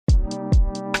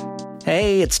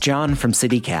Hey, it's John from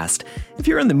CityCast. If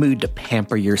you're in the mood to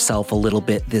pamper yourself a little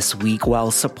bit this week while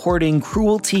supporting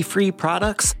cruelty-free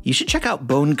products, you should check out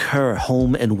Bon Coeur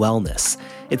Home and Wellness.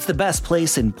 It's the best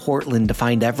place in Portland to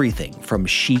find everything from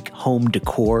chic home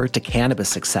decor to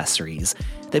cannabis accessories.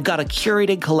 They've got a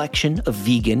curated collection of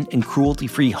vegan and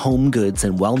cruelty-free home goods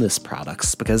and wellness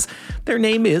products because their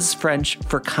name is French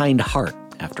for kind heart,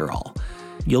 after all.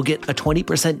 You'll get a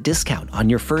 20% discount on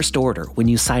your first order when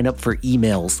you sign up for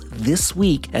emails this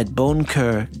week at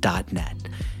boncoeur.net.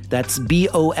 That's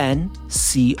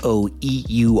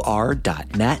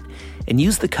boncoeur.net and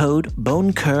use the code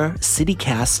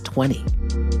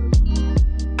BonCoeurCityCast20.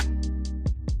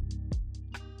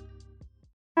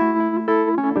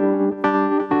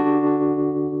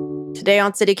 Today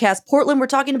on CityCast Portland, we're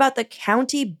talking about the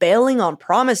county bailing on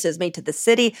promises made to the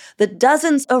city, the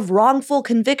dozens of wrongful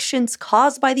convictions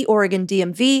caused by the Oregon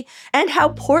DMV, and how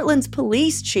Portland's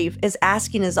police chief is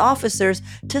asking his officers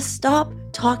to stop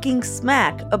talking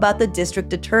smack about the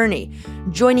district attorney.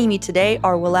 Joining me today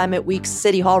are Willamette Week's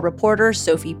City Hall reporter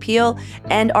Sophie Peel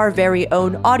and our very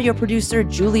own audio producer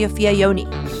Julia Fiaioni.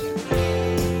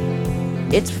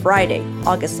 It's Friday,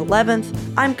 August 11th.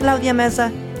 I'm Claudia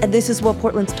Meza, and this is what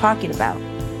Portland's talking about.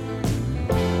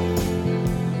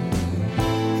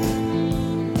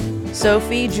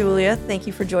 Sophie, Julia, thank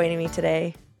you for joining me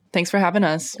today. Thanks for having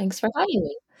us. Thanks for having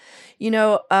me. You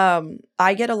know,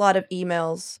 I get a lot of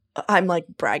emails. I'm like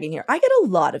bragging here. I get a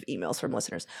lot of emails from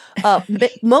listeners.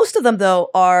 But most of them,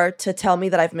 though, are to tell me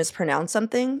that I've mispronounced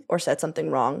something or said something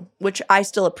wrong, which I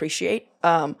still appreciate.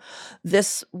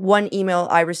 This one email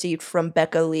I received from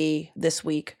Becca Lee this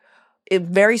week,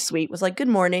 very sweet, was like, "Good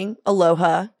morning.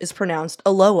 Aloha is pronounced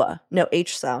Aloha, no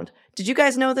H sound." Did you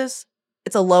guys know this?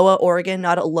 It's Aloha, Oregon,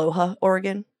 not Aloha,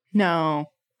 Oregon. No.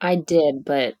 I did,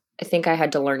 but I think I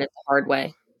had to learn it the hard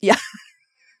way. Yeah.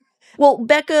 Well,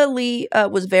 Becca Lee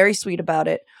was very sweet about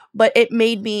it, but it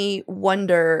made me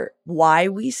wonder why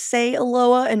we say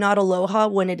aloha and not aloha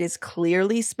when it is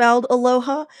clearly spelled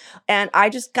aloha. And I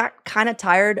just got kind of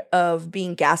tired of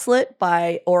being gaslit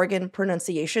by Oregon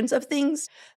pronunciations of things.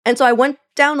 And so I went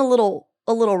down a little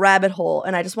rabbit hole,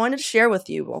 and I just wanted to share with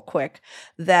you real quick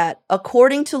that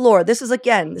according to lore, this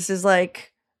is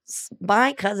like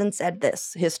my cousin said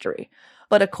this history.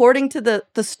 But according to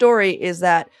the story is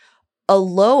that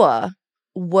Aloha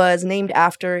was named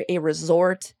after a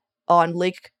resort on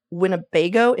Lake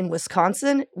Winnebago in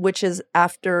Wisconsin, which is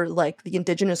after like the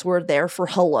indigenous word there for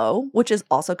hello, which is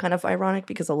also kind of ironic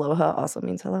because aloha also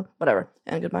means hello, whatever,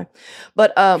 and goodbye.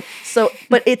 But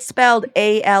but it's spelled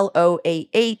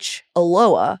A-L-O-A-H,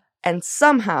 Aloha, and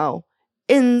somehow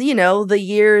in, the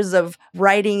years of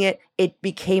writing it, it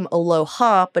became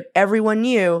Aloha, but everyone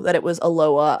knew that it was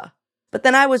Aloha. But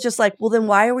then I was just like, well, then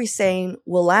why are we saying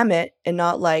Willamette and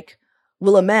not like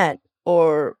Willamette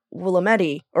or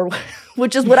Willamette, or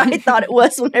which is what I thought it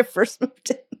was when I first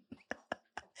moved in.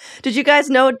 Did you guys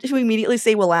know to immediately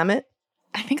say Willamette?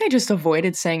 I think I just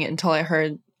avoided saying it until I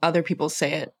heard other people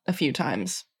say it a few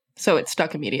times. So it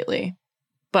stuck immediately.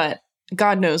 But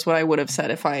God knows what I would have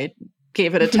said if I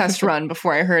gave it a test run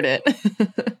before I heard it.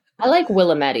 I like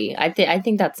Willamette. I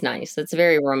think that's nice. It's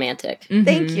very romantic. Mm-hmm.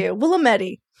 Thank you.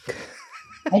 Willamette.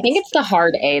 I think it's the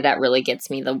hard A that really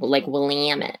gets me, the like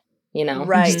Willamette,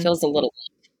 Right. It just feels a little,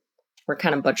 we're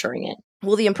kind of butchering it.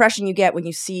 Well, the impression you get when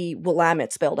you see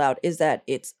Willamette spelled out is that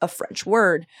it's a French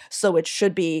word, so it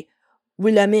should be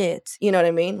Willamette, you know what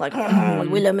I mean? Like,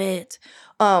 Willamette.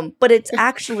 But it's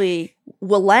actually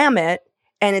Willamette,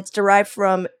 and it's derived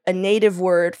from a native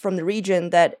word from the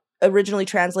region that originally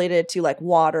translated to like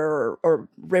water or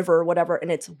river or whatever,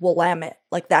 and it's Willamette.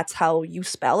 Like that's how you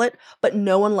spell it, but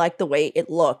no one liked the way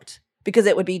it looked because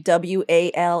it would be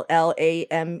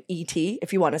Wallamette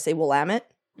if you want to say Willamette.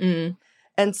 Mm.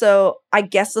 And so I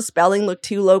guess the spelling looked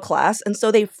too low class, and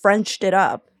so they Frenched it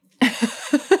up.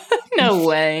 No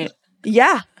way.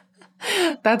 Yeah.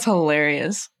 That's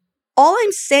hilarious. All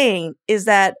I'm saying is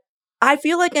that I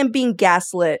feel like I'm being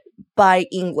gaslit by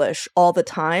English all the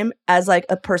time as like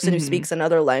a person who speaks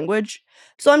another language.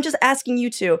 So I'm just asking you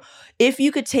two, if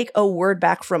you could take a word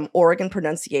back from Oregon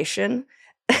pronunciation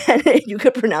and you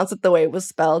could pronounce it the way it was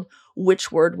spelled,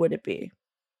 which word would it be?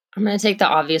 I'm going to take the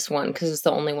obvious one because it's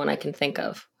the only one I can think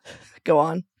of. Go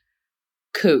on.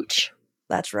 Cooch.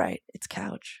 That's right. It's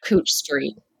couch. Cooch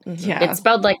Street. Mm-hmm. Yeah. It's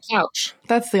spelled like couch.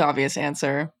 That's the obvious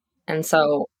answer. And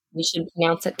so we should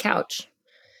pronounce it couch.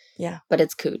 Yeah. But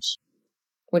it's cooch,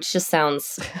 which just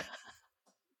sounds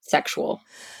sexual.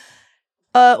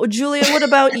 Julia, what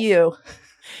about you?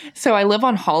 So I live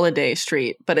on Holiday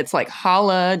Street, but it's like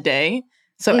holiday.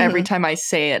 So every time I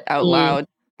say it out loud,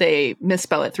 they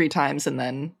misspell it 3 times and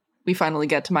then we finally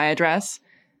get to my address.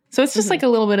 So it's just like a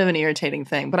little bit of an irritating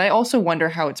thing. But I also wonder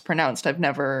how it's pronounced. I've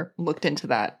never looked into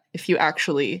that. If you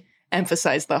actually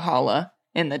emphasize the holla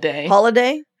in the day.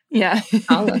 Holiday? Yeah.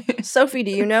 Holla. Sophie,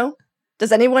 do you know?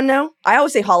 Does anyone know? I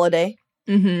always say holiday.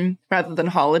 Rather than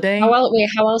holiday.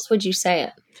 How else would you say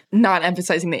it? Not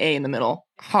emphasizing the A in the middle.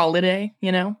 Holiday,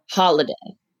 you know? Holiday.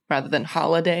 Rather than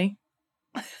holiday.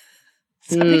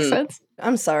 Does that make sense?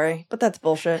 I'm sorry, but that's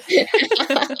bullshit.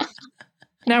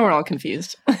 Now we're all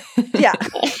confused. Yeah.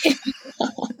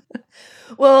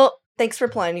 Well, thanks for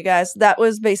playing, you guys. That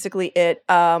was basically it.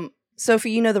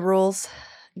 Sophie, you know the rules.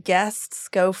 Guests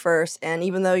go first, and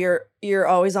even though you're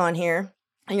always on here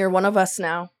and you're one of us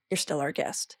now, you're still our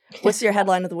guest. What's your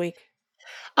headline of the week?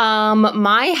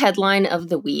 My headline of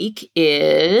the week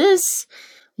is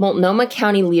Multnomah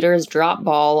County leaders drop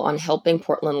ball on helping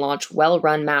Portland launch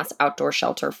well-run mass outdoor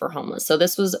shelter for homeless. So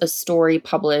this was a story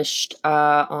published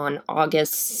on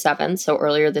August 7th, so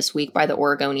earlier this week by the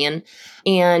Oregonian.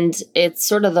 And it's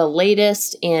sort of the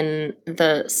latest in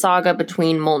the saga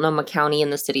between Multnomah County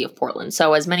and the city of Portland.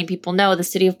 So as many people know, the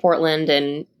city of Portland,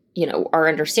 and our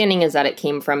understanding is that it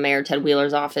came from Mayor Ted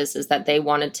Wheeler's office, is that they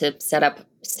wanted to set up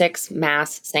 6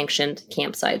 mass sanctioned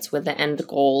campsites with the end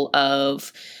goal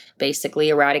of basically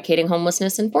eradicating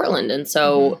homelessness in Portland. And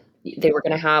so they were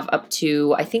going to have up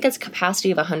to, I think it's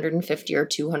capacity of 150 or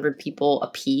 200 people a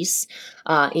piece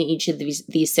in each of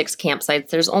these 6 campsites.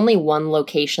 There's only one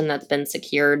location that's been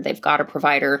secured. They've got a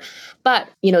provider. But,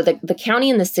 the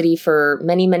county and the city for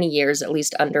many, many years, at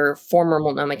least under former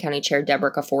Multnomah County Chair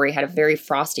Deborah Kafoury, had a very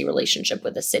frosty relationship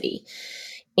with the city.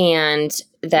 And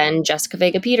then Jessica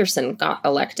Vega Peterson got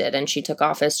elected, and she took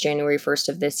office January 1st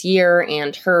of this year.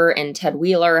 And her and Ted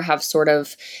Wheeler have sort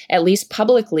of, at least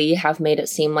publicly, have made it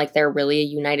seem like they're really a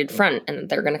united front and that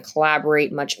they're going to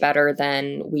collaborate much better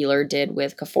than Wheeler did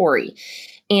with Kafoury.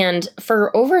 And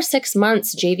for over 6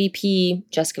 months, JVP,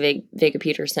 Jessica Vega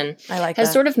Peterson,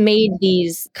 has sort of made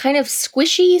these kind of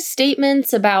squishy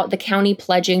statements about the county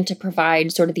pledging to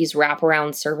provide sort of these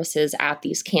wraparound services at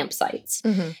these campsites.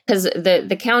 Because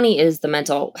the county is the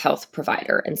mental health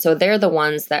provider. And so they're the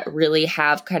ones that really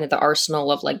have kind of the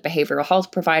arsenal of like behavioral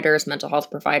health providers, mental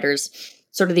health providers,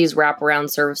 sort of these wraparound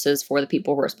services for the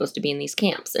people who are supposed to be in these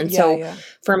camps. And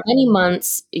for many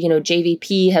months,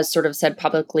 JVP has sort of said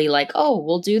publicly like, oh,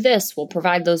 we'll do this, we'll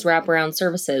provide those wraparound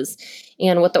services.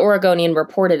 And what the Oregonian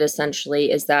reported essentially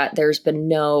is that there's been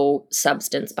no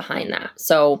substance behind that.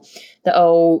 So the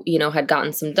O, had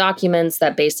gotten some documents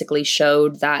that basically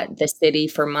showed that the city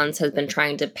for months has been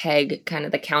trying to peg kind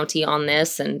of the county on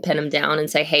this and pin them down and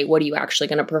say, hey, what are you actually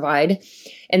going to provide?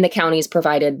 And the county's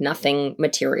provided nothing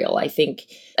material. I think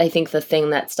the thing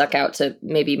that stuck out to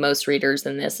maybe most readers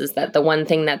in this is that the one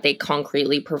thing that they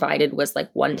concretely provided was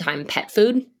like one-time pet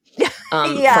food.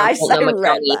 I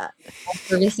read that.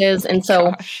 Services. And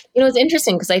so, it's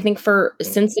interesting because I think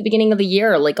since the beginning of the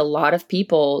year, like a lot of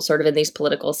people sort of in these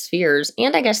political spheres,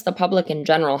 and I guess the public in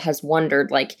general, has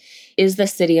wondered, like, is the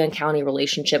city and county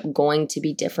relationship going to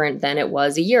be different than it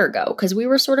was a year ago? Because we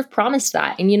were sort of promised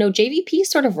that. And, JVP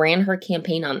sort of ran her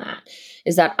campaign on that,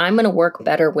 is that I'm going to work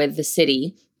better with the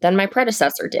city than my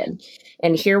predecessor did.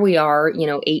 And here we are,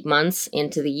 8 months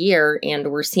into the year,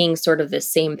 and we're seeing sort of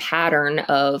this same pattern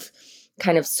of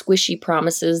kind of squishy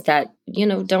promises that,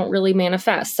 don't really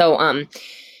manifest. So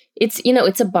it's,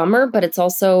 it's a bummer, but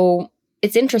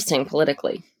it's interesting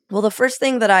politically. Well, the first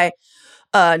thing that I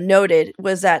noted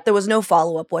was that there was no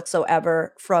follow-up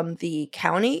whatsoever from the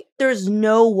county. There's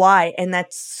no why, and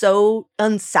that's so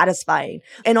unsatisfying.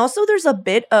 And also there's a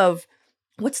bit of,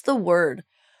 what's the word?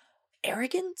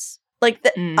 Arrogance? Like,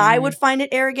 I would find it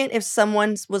arrogant if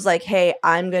someone was like, hey,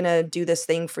 I'm going to do this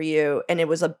thing for you. And it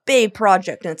was a big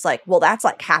project. And it's like, well, that's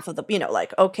like half of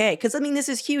the, okay. Because, this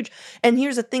is huge. And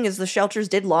here's the thing is the shelters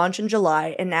did launch in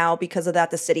July. And now because of that,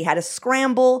 the city had a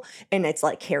scramble. And it's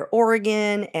like Care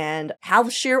Oregon and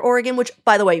Health Share Oregon, which,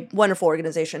 by the way, wonderful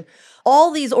organization.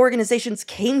 All these organizations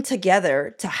came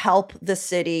together to help the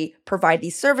city provide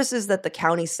these services that the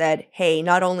county said, hey,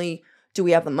 not only do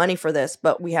we have the money for this,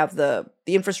 but we have the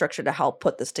infrastructure to help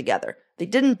put this together. They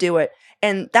didn't do it.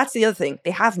 And that's the other thing.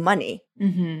 They have money.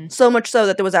 So much so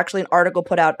that there was actually an article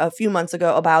put out a few months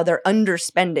ago about their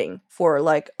underspending for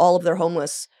like all of their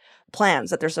homeless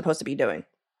plans that they're supposed to be doing.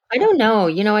 I don't know.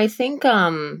 I think,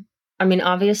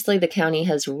 obviously the county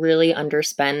has really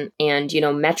underspent, and,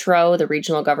 Metro, the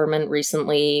regional government,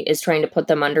 recently is trying to put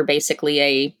them under basically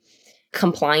a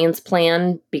compliance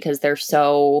plan because they're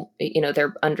so,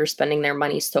 they're underspending their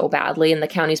money so badly. And the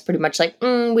county's pretty much like,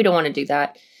 we don't want to do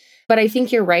that. But I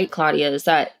think you're right, Claudia, is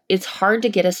that it's hard to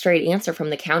get a straight answer from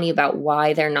the county about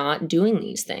why they're not doing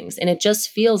these things. And it just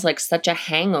feels like such a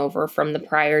hangover from the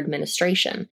prior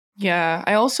administration. Yeah,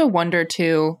 I also wonder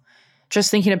too,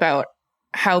 just thinking about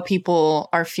how people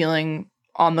are feeling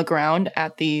on the ground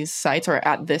at these sites or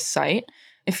at this site.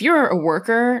 If you're a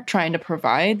worker trying to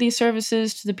provide these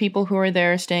services to the people who are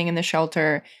there staying in the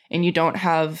shelter and you don't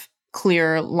have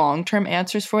clear long-term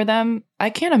answers for them, I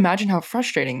can't imagine how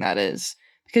frustrating that is,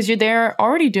 because you're there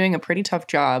already doing a pretty tough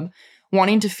job,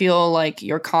 wanting to feel like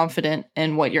you're confident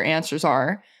in what your answers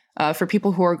are for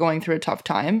people who are going through a tough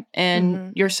time.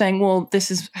 And you're saying, well, this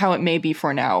is how it may be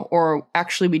for now, or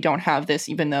actually we don't have this,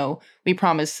 even though we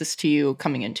promised this to you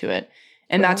coming into it.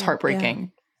 And that's heartbreaking. Yeah.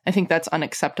 I think that's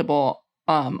unacceptable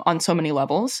on so many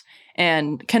levels,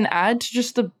 and can add to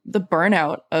just the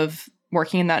burnout of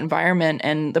working in that environment,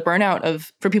 and the burnout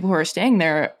of, for people who are staying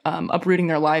there, uprooting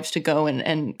their lives to go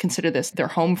and consider this their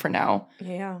home for now.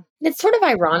 Yeah. It's sort of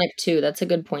ironic too. That's a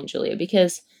good point, Julia,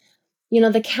 because, you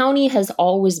know, the county has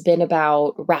always been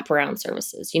about wraparound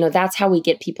services. You know, that's how we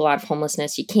get people out of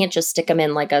homelessness. You can't just stick them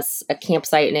in like a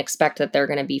campsite and expect that they're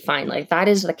going to be fine. Like, that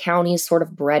is the county's sort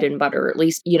of bread and butter. At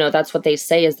least, you know, that's what they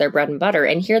say is their bread and butter.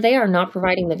 And here they are not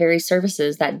providing the very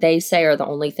services that they say are the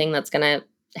only thing that's going to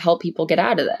help people get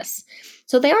out of this.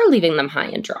 So they are leaving them high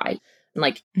and dry.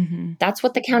 Like, that's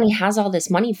what the county has all this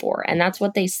money for. And that's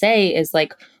what they say is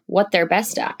like what they're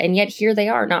best at. And yet here they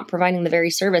are not providing the very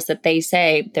service that they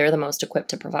say they're the most equipped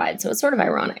to provide. So it's sort of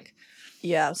ironic.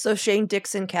 Yeah. So Shane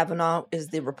Dixon Kavanaugh is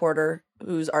the reporter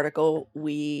whose article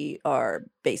we are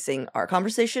basing our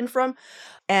conversation from.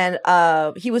 And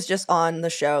he was just on the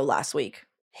show last week.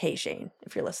 Hey, Shane,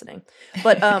 if you're listening.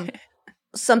 But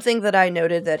something that I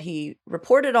noted that he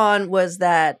reported on was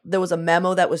that there was a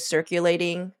memo that was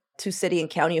circulating to city and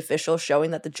county officials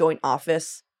showing that the joint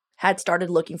office had started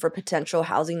looking for potential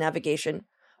housing navigation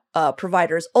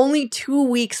providers only 2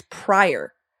 weeks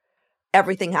prior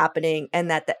everything happening.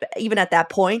 And that even at that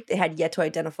point, they had yet to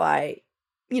identify,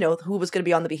 you know, who was going to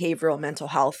be on the behavioral mental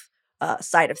health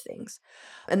side of things.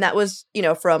 And that was, you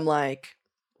know, from like,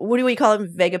 what do we call him?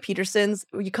 Vega Peterson's?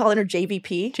 Were you calling her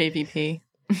JVP? JVP.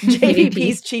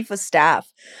 JVP's chief of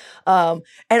staff. And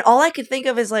all I could think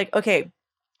of is like, okay,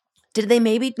 did they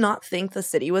maybe not think the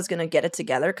city was going to get it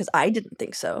together? Because I didn't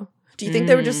think so. Do you think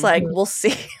they were just like, we'll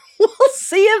see, we'll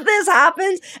see if this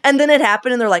happens? And then it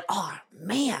happened and they're like, oh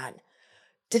man,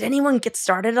 did anyone get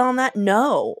started on that?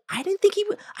 No, I didn't think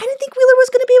Wheeler was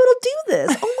going to be able to do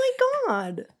this. Oh my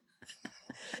God.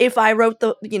 If I wrote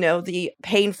the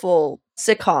painful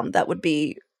sitcom that would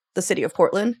be the city of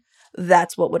Portland,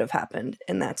 that's what would have happened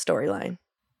in that storyline.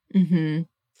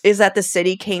 Is that the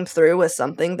city came through with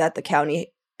something that the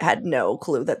county had no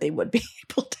clue that they would be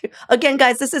able to. Again,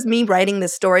 guys, this is me writing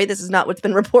this story. This is not what's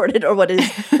been reported or what is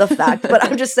the fact. But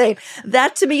I'm just saying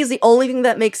that to me is the only thing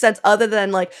that makes sense, other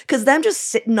than like, because them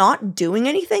just not doing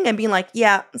anything and being like,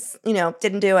 yeah, you know,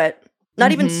 didn't do it.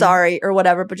 Not even sorry or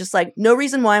whatever, but just like no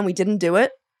reason why and we didn't do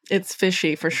it. It's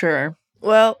fishy for sure.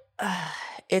 Well,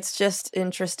 it's just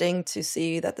interesting to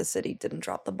see that the city didn't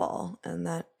drop the ball and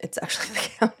that it's actually the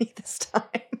county this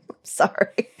time.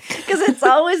 Sorry. Because it's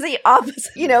always the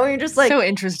opposite, you know, you're just like... So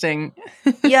interesting.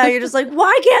 Yeah, you're just like,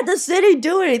 why can't the city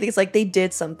do anything? It's like they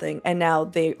did something and now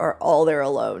they are all there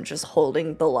alone, just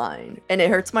holding the line. And it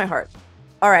hurts my heart.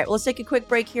 All right, well, let's take a quick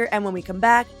break here. And when we come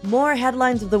back, more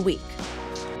headlines of the week.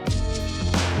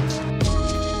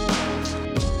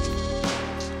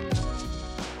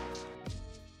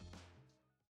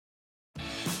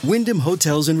 Wyndham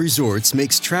Hotels and Resorts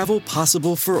makes travel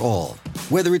possible for all.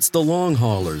 Whether it's the long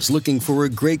haulers looking for a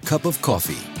great cup of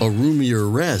coffee, a roomier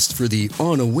rest for the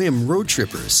on-a-whim road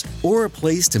trippers, or a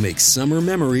place to make summer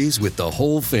memories with the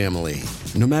whole family.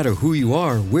 No matter who you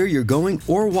are, where you're going,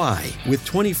 or why, with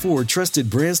 24 trusted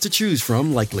brands to choose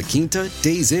from like La Quinta,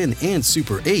 Days Inn, and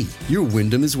Super 8, your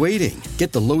Wyndham is waiting.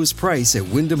 Get the lowest price at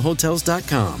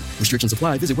WyndhamHotels.com. Restrictions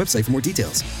apply. Visit website for more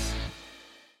details.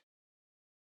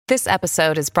 This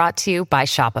episode is brought to you by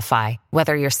Shopify.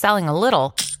 Whether you're selling a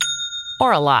little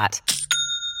or a lot,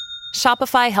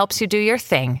 Shopify helps you do your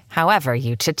thing, however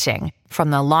you cha-ching.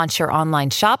 From the launch your online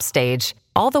shop stage,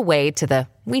 all the way to the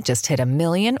we just hit 1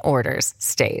 million orders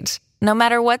stage. No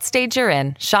matter what stage you're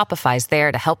in, Shopify's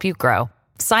there to help you grow.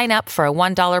 Sign up for a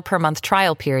 $1 per month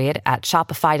trial period at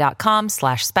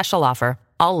shopify.com/special offer,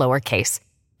 all lowercase.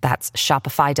 That's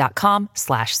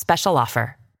shopify.com/special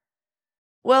offer.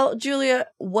 Well, Julia,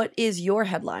 what is your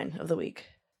headline of the week?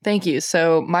 Thank you.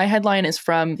 So my headline is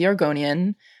from The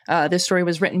Oregonian. This story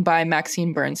was written by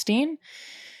Maxine Bernstein,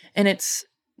 and it's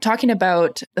talking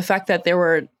about the fact that there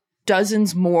were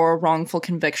dozens more wrongful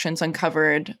convictions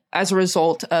uncovered as a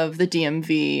result of the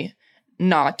DMV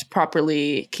not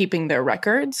properly keeping their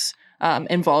records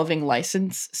involving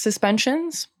license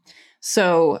suspensions.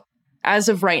 So as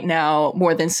of right now,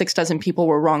 more than 6 dozen people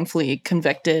were wrongfully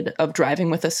convicted of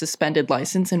driving with a suspended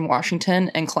license in Washington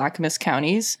and Clackamas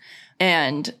counties.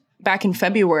 And back in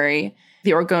February,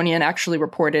 the Oregonian actually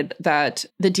reported that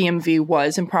the DMV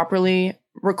was improperly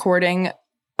recording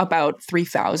about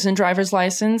 3,000 driver's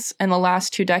license in the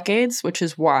last 2 decades, which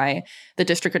is why the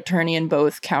district attorney in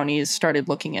both counties started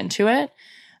looking into it.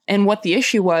 And what the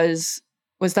issue was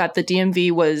that the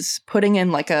DMV was putting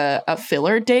in like a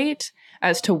filler date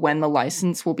as to when the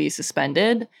license will be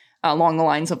suspended, along the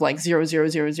lines of like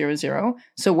 00000.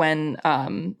 So when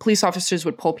police officers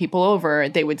would pull people over,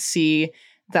 they would see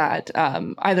that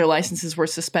either licenses were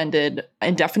suspended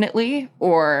indefinitely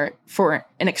or for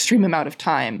an extreme amount of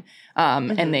time,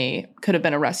 and they could have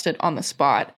been arrested on the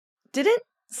spot. Didn't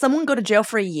someone go to jail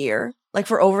for a year? Like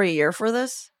for over a year for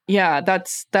this? Yeah,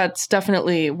 that's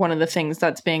definitely one of the things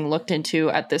that's being looked into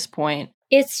at this point.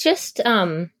 It's just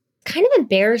kind of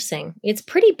embarrassing. It's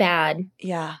pretty bad.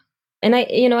 Yeah. And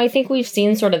I think we've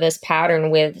seen sort of this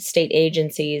pattern with state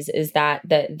agencies is that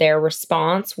their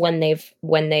response when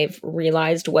they've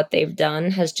realized what they've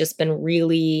done has just been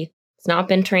really, it's not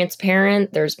been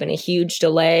transparent. There's been a huge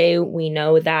delay. We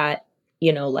know that,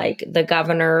 like the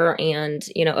governor and,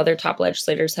 other top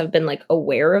legislators have been like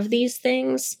aware of these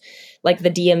things, like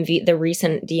the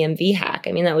recent DMV hack.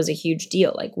 I mean, that was a huge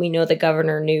deal. Like we know the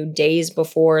governor knew days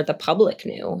before the public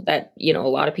knew that, a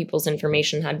lot of people's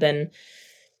information had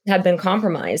been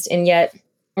compromised, and yet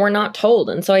we're not told.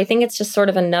 And so I think it's just sort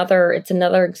of another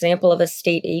example of a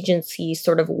state agency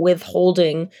sort of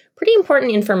withholding pretty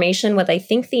important information with, I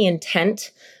think, the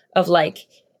intent of like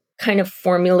kind of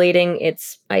formulating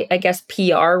its, I guess,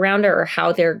 PR around it, or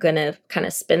how they're going to kind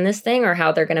of spin this thing, or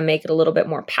how they're going to make it a little bit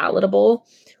more palatable,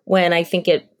 when I think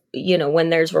it,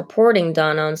 when there's reporting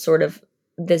done on sort of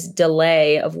this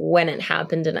delay of when it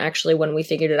happened and actually when we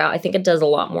figured it out, I think it does a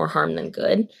lot more harm than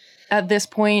good. At this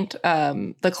point,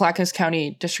 the Clackamas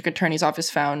County District Attorney's Office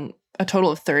found a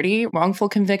total of 30 wrongful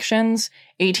convictions,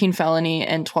 18 felony,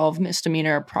 and 12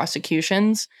 misdemeanor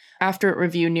prosecutions after it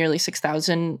reviewed nearly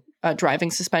 6,000 driving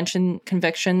suspension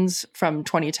convictions from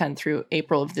 2010 through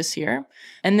April of this year.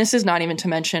 And this is not even to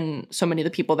mention so many of the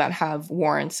people that have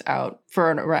warrants out for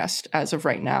an arrest as of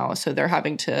right now. So they're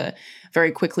having to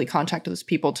very quickly contact those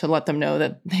people to let them know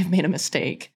that they've made a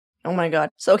mistake. Oh my God.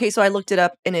 So I looked it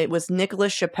up, and it was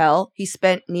Nicholas Chappelle. He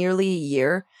spent nearly a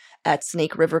year at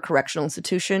Snake River Correctional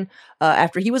Institution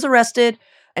after he was arrested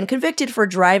and convicted for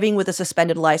driving with a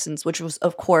suspended license, which was,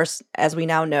 of course, as we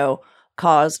now know,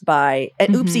 caused by an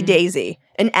oopsie daisy,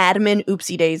 an admin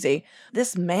oopsie daisy.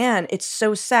 This man, it's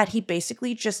so sad. He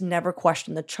basically just never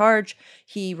questioned the charge.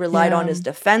 He relied on his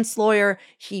defense lawyer.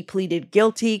 He pleaded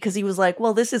guilty because he was like,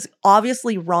 well, this is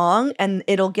obviously wrong and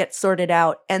it'll get sorted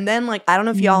out. And then, like, I don't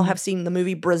know if y'all have seen the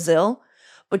movie Brazil,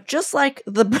 but just like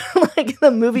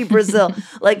the movie Brazil,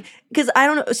 like, because I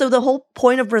don't know. So the whole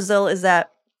point of Brazil is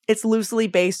that it's loosely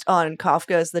based on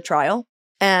Kafka's The Trial.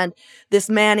 And this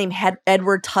man named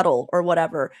Edward Tuttle or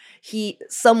whatever, you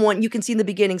can see in the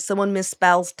beginning, someone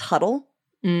misspells Tuttle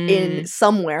in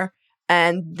somewhere.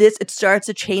 And it starts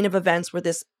a chain of events where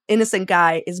this innocent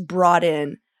guy is brought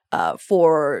in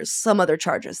for some other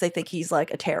charges. They think he's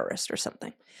like a terrorist or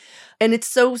something. And it's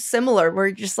so similar where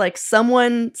just like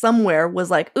someone somewhere was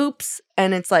like, oops.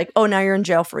 And it's like, oh, now you're in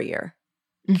jail for a year.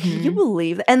 Can you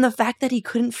believe that? And the fact that he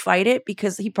couldn't fight it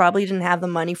because he probably didn't have the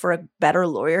money for a better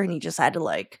lawyer and he just had to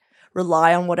like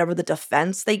rely on whatever the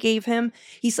defense they gave him.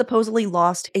 He supposedly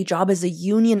lost a job as a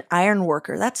union iron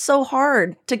worker. That's so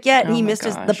hard to get. And he missed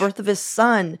the birth of his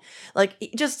son. Like,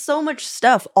 just so much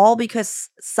stuff, all because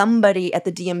somebody at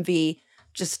the DMV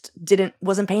just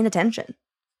wasn't paying attention.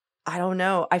 I don't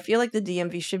know. I feel like the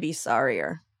DMV should be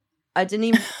sorrier. I didn't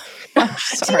even... Do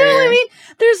you know what I mean?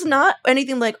 There's not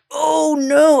anything like, oh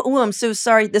no, oh, I'm so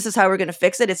sorry, this is how we're going to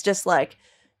fix it. It's just like,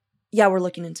 yeah, we're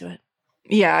looking into it.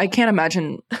 Yeah, I can't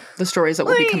imagine the stories that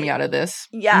will be coming out of this.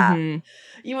 Yeah.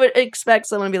 You would expect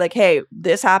someone to be like, hey,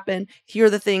 this happened. Here are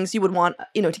the things you would want,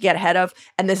 to get ahead of.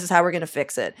 And this is how we're going to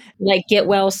fix it. Like get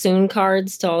well soon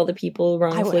cards to all the people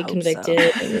wrongfully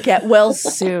convicted. So. Get well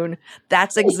soon.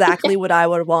 That's exactly what I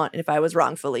would want if I was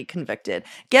wrongfully convicted.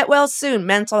 Get well soon.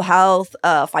 Mental health,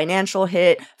 financial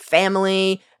hit,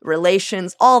 family,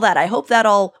 relations, all that. I hope that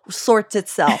all sorts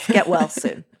itself. Get well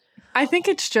soon. I think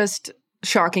it's just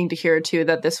shocking to hear, too,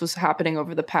 that this was happening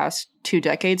over the past 2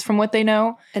 decades from what they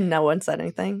know. And no one said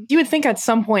anything. You would think at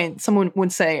some point someone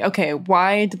would say, okay,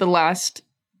 why did the last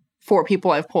 4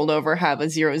 people I've pulled over have a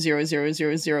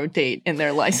 00000 date in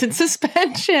their license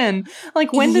suspension.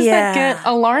 Like, when does that get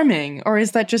alarming? Or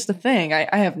is that just a thing?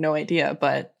 I have no idea,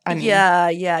 but I mean.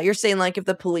 Yeah. You're saying, like, if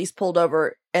the police pulled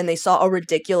over and they saw a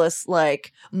ridiculous,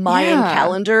 like, Mayan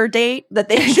calendar date that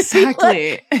they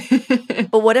exactly.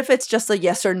 But what if it's just a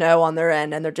yes or no on their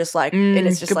end, and they're just like, and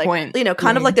it's just like, point.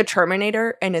 Kind of like the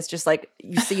Terminator, and it's just like,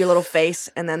 you see your little face,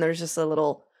 and then there's just a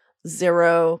little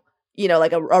 0,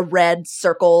 like a red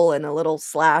circle and a little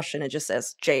slash, and it just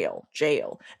says jail,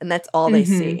 and that's all they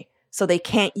see. So they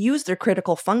can't use their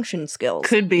critical function skills.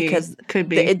 Could be.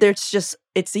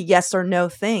 It's a yes or no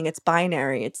thing. It's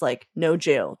binary. It's like, no,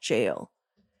 jail.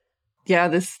 Yeah,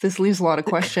 this leaves a lot of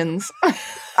questions.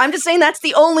 I'm just saying that's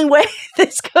the only way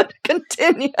this could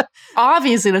continue.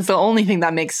 Obviously, that's the only thing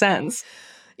that makes sense.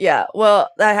 Yeah, well,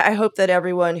 I hope that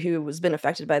everyone who has been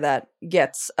affected by that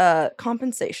gets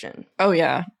compensation. Oh,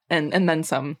 yeah, and then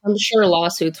some. I'm sure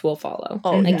lawsuits will follow.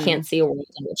 Oh, I can't see a world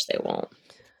in which they won't.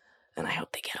 And I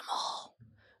hope they get them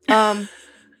all.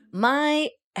 My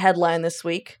headline this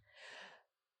week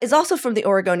is also from the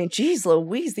Oregonian. Jeez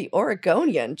Louise, the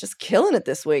Oregonian, just killing it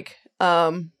this week.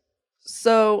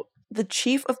 So the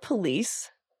chief of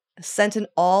police sent an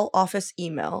all-office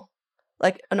email,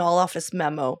 like an all-office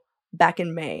memo, back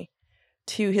in May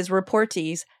to his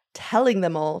reportees, telling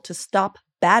them all to stop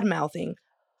bad-mouthing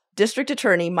District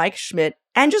Attorney Mike Schmidt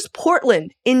and just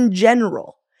Portland in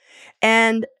general.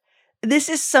 And this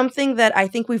is something that I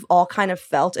think we've all kind of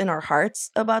felt in our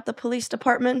hearts about the police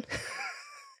department,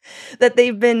 that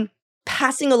they've been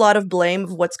passing a lot of blame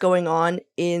of what's going on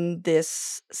in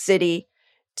this city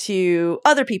to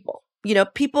other people,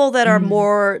 people that are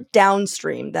more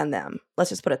downstream than them. Let's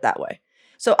just put it that way.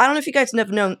 So I don't know if you guys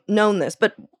have known this,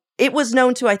 but it was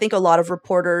known to, I think, a lot of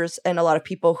reporters and a lot of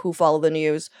people who follow the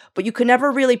news, but you could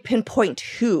never really pinpoint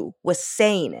who was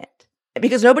saying it.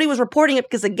 Because nobody was reporting it,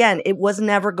 because again, it was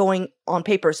never going on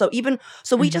paper. So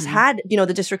we just had,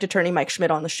 the district attorney Mike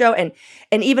Schmidt on the show, and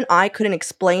even I couldn't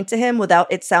explain to him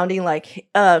without it sounding like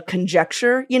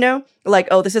conjecture, like,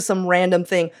 oh, this is some random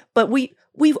thing. But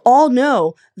we've all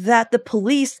know that the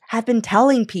police have been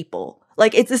telling people,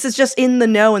 like, this is just in the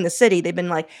know in the city. They've been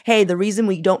like, hey, the reason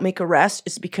we don't make arrests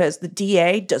is because the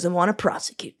DA doesn't want to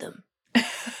prosecute them.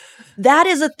 That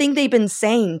is a thing they've been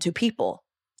saying to people.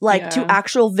 To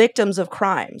actual victims of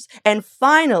crimes. And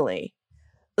finally,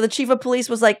 the chief of police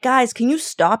was like, guys, can you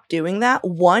stop doing that?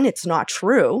 1, it's not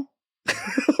true.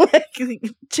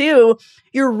 2,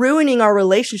 you're ruining our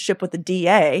relationship with the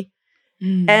DA.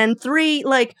 And 3,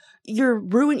 you're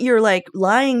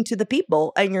lying to the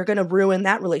people, and you're going to ruin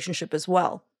that relationship as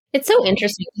well. It's so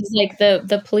interesting because,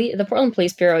 the Portland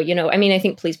Police Bureau, I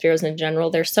think police bureaus in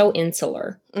general, they're so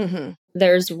insular. Mm-hmm.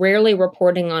 There's rarely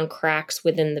reporting on cracks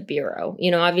within the bureau.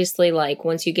 Obviously,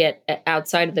 once you get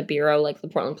outside of the bureau, the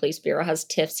Portland Police Bureau has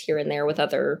tiffs here and there with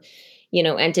other,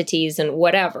 entities and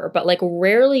whatever. But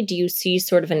rarely do you see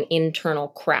sort of an internal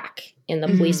crack in the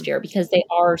police bureau, because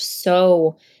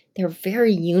they're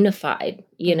very unified.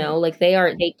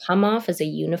 They come off as a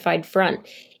unified front.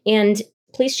 And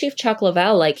Police Chief Chuck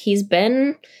Lavelle,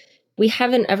 we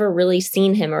haven't ever really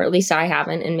seen him, or at least I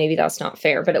haven't, and maybe that's not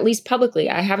fair, but at least publicly,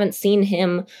 I haven't seen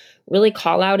him really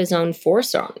call out his own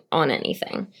force on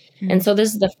anything. Mm-hmm. And so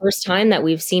this is the first time that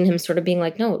we've seen him sort of being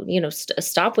like, no,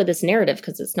 stop with this narrative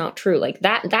because it's not true.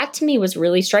 That to me was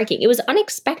really striking. It was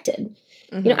unexpected.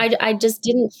 Mm-hmm. I just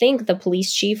didn't think the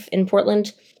police chief in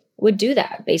Portland would do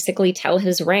that. Basically tell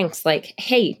his ranks,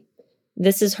 hey,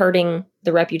 this is hurting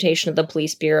the reputation of the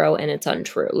police bureau and it's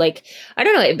untrue. I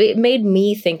don't know. It made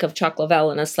me think of Chuck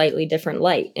Lavelle in a slightly different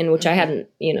light, in which I hadn't,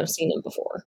 seen him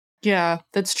before. Yeah,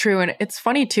 that's true. And it's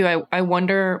funny too. I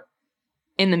wonder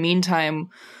in the meantime,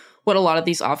 what a lot of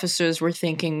these officers were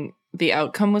thinking the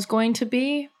outcome was going to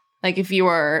be. If you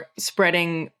are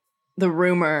spreading the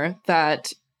rumor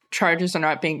that charges are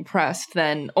not being pressed,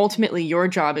 then ultimately your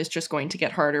job is just going to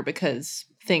get harder, because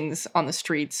things on the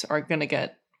streets are going to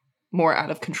get more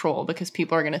out of control, because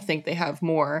people are going to think they have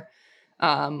more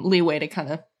leeway to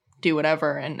kind of do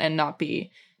whatever and not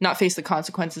face the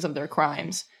consequences of their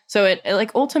crimes. So it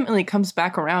ultimately comes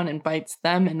back around and bites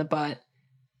them in the butt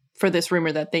for this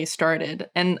rumor that they started.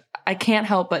 And I can't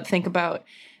help but think about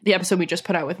the episode we just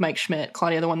put out with Mike Schmidt,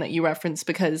 Claudia, the one that you referenced,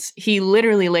 because he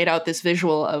literally laid out this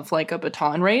visual of a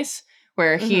baton race,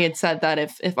 where he had said that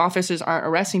if officers aren't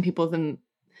arresting people,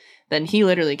 then he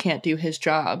literally can't do his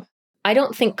job. I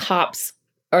don't think cops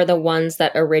are the ones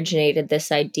that originated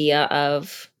this idea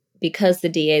of, because the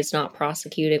DA is not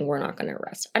prosecuting, we're not going to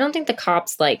arrest. I don't think the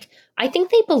cops I think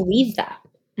they believe that.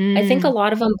 I think a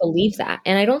lot of them believe that.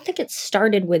 And I don't think it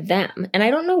started with them. And I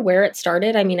don't know where it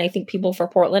started. I mean, I think People for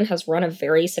Portland has run a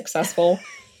very successful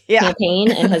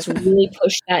campaign and has really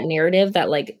pushed that narrative that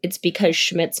like it's because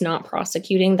Schmidt's not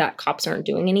prosecuting that cops aren't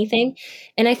doing anything.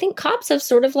 And I think cops have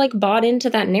sort of like bought into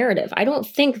that narrative. I don't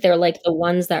think they're like the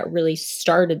ones that really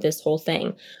started this whole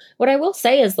thing. What I will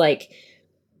say is like,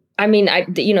 I mean,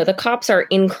 the cops are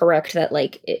incorrect that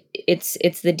like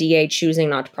it's the DA choosing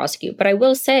not to prosecute. But I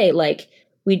will say like,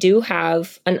 we do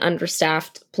have an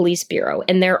understaffed police bureau,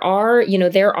 and there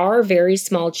are very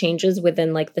small changes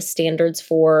within like the standards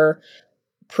for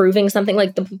proving something.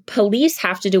 Like the police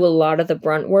have to do a lot of the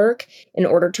brunt work in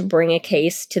order to bring a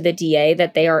case to the DA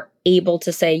that they are able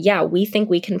to say, yeah, we think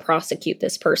we can prosecute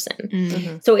this person.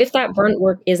 Mm-hmm. So if that brunt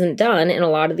work isn't done, and a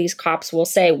lot of these cops will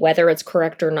say whether it's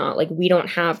correct or not, like we don't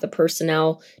have the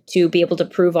personnel to be able to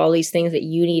prove all these things that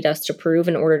you need us to prove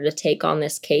in order to take on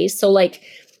this case. So like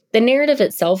the narrative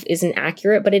itself isn't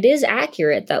accurate, but it is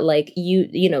accurate that like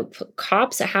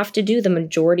cops have to do the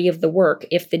majority of the work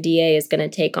if the DA is going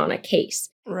to take on a case.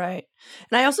 Right.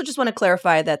 And I also just want to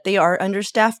clarify that they are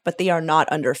understaffed, but they are not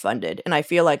underfunded. And I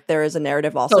feel like there is a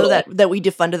narrative also that we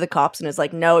defunded the cops, and it's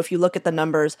like, no, if you look at the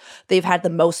numbers, they've had the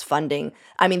most funding.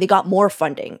 I mean, they got more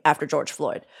funding after George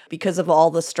Floyd because of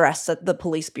all the stress that the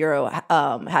police bureau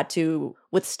had to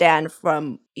withstand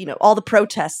from, all the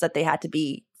protests that they had to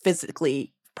be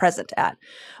physically present at.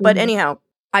 But anyhow,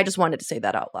 I just wanted to say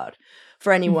that out loud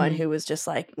for anyone who was just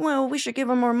like, well, we should give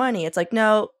them more money. It's like,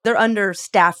 no, they're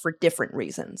understaffed for different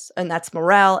reasons. And that's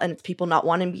morale, and it's people not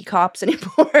wanting to be cops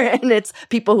anymore. And it's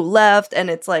people who left. And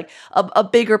it's like a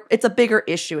bigger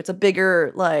issue. It's a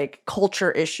bigger like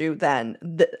culture issue than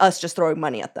us just throwing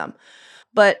money at them.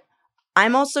 But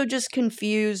I'm also just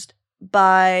confused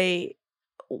by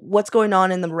what's going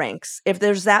on in the ranks. If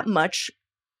there's that much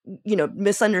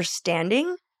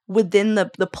misunderstanding within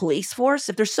the police force,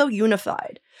 if they're so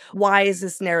unified, why is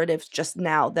this narrative just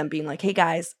now them being like, hey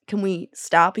guys, can we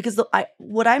stop? Because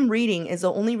what I'm reading is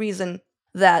the only reason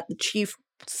that the chief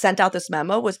sent out this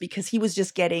memo was because he was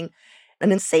just getting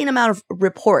an insane amount of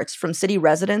reports from city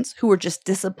residents who were just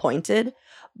disappointed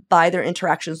by their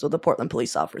interactions with the Portland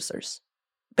police officers,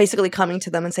 basically coming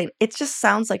to them and saying, it just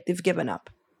sounds like they've given up.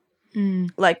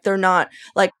 Like they're not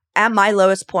like, at my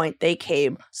lowest point,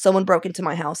 someone broke into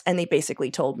my house and they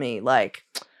basically told me like,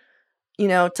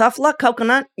 tough luck,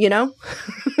 coconut,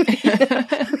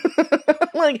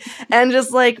 like, and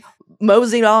just like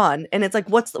moseyed on. And it's like,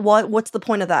 what's the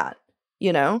point of that?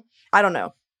 I don't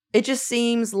know. It just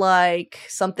seems like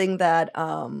something that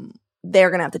they're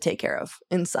going to have to take care of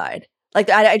inside. Like,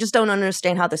 I just don't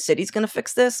understand how the city's going to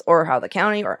fix this, or how the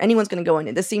county or anyone's going to go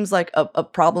in. This seems like a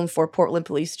problem for Portland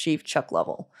Police Chief Chuck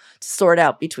Lovell to sort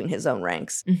out between his own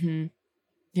ranks. Mm-hmm.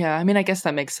 Yeah, I mean, I guess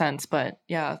that makes sense, but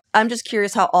yeah. I'm just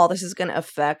curious how all this is going to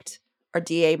affect our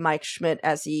DA, Mike Schmidt,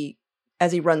 as he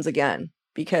runs again,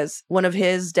 because one of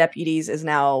his deputies is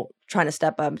now trying to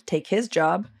step up, take his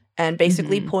job, and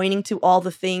basically pointing to all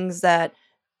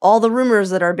the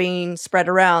rumors that are being spread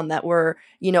around that were,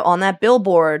 on that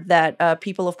billboard that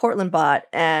People of Portland bought,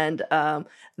 and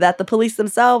that the police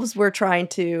themselves were trying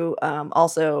to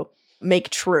also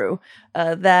make true,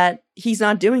 that he's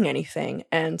not doing anything.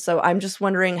 And so I'm just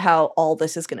wondering how all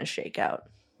this is going to shake out.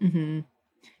 Mm-hmm.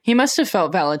 He must have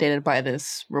felt validated by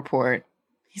this report.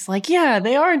 He's like, yeah,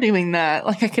 they are doing that.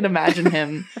 Like, I could imagine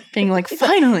him being like,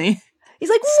 finally. He's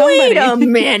like, wait a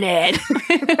minute.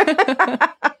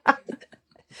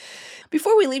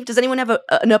 Before we leave, does anyone have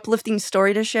an uplifting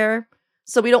story to share,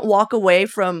 so we don't walk away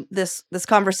from this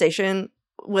conversation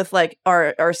with like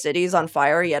our cities on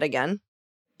fire yet again?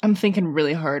 I'm thinking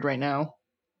really hard right now.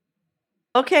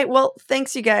 Okay, well,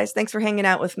 thanks you guys. Thanks for hanging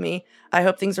out with me. I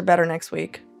hope things are better next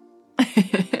week.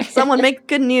 Someone make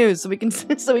good news so we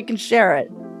can share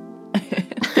it.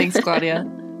 Thanks, Claudia.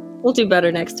 We'll do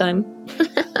better next time.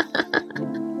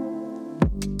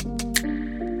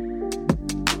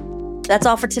 That's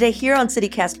all for today here on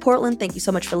CityCast Portland. Thank you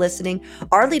so much for listening.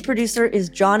 Our lead producer is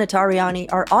John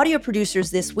Atariani. Our audio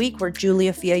producers this week were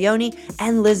Julia Fiaioni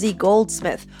and Lizzie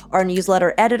Goldsmith. Our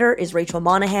newsletter editor is Rachel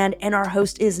Monahan, and our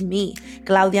host is me,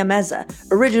 Claudia Meza.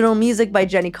 Original music by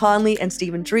Jenny Conley and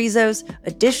Steven Drizos.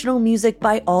 Additional music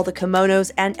by All the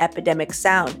Kimonos and Epidemic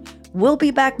Sound. We'll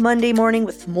be back Monday morning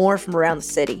with more from around the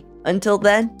city. Until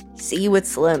then, see you at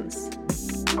Slim's.